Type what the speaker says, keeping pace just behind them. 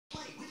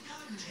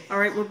All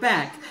right, we're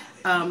back.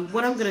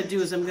 What I'm going to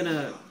do is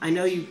I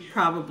know you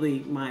probably,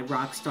 my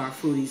rock star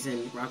foodies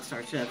and rock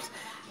star chefs,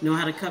 know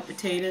how to cut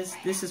potatoes.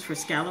 This is for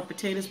scallop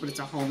potatoes, but it's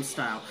a home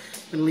style.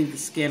 I'm going to leave the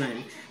skin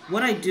in.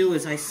 What I do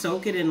is I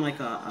soak it in like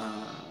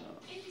a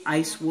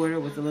ice water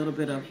with a little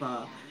bit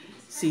of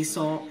sea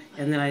salt,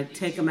 and then I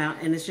take them out,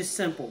 and it's just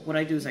simple. What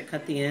I do is I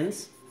cut the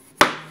ends,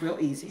 real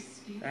easy,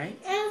 right?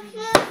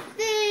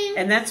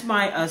 And that's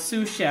my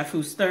sous chef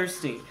who's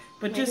thirsty.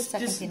 But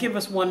just give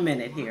us 1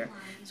 minute here.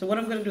 So what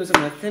I'm going to do is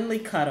I'm going to thinly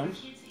cut them.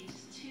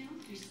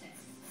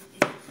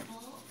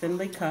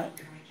 Thinly cut.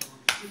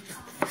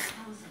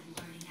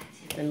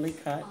 Thinly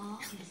cut.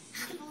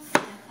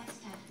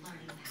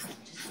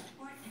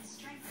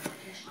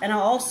 And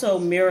I'll also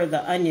mirror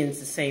the onions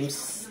the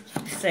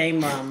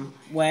same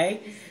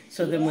way.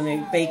 So then when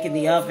they bake in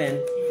the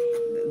oven,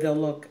 they'll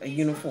look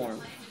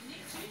uniform.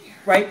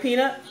 Right,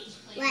 Peanut?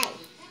 Right.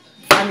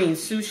 I mean,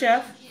 sous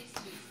chef?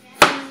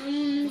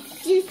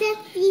 Sous Chef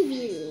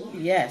Phoebe.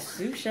 Yes,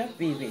 Sous Chef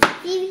Phoebe.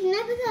 Phoebe's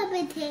never got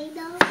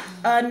potatoes.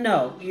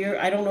 No.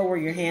 I don't know where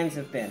your hands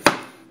have been.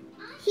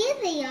 Here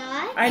they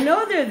are. I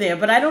know they're there,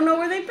 but I don't know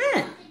where they've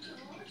been.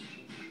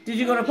 Did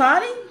you go to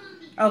potty?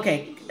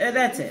 Okay,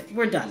 that's it.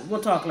 We're done.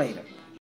 We'll talk later.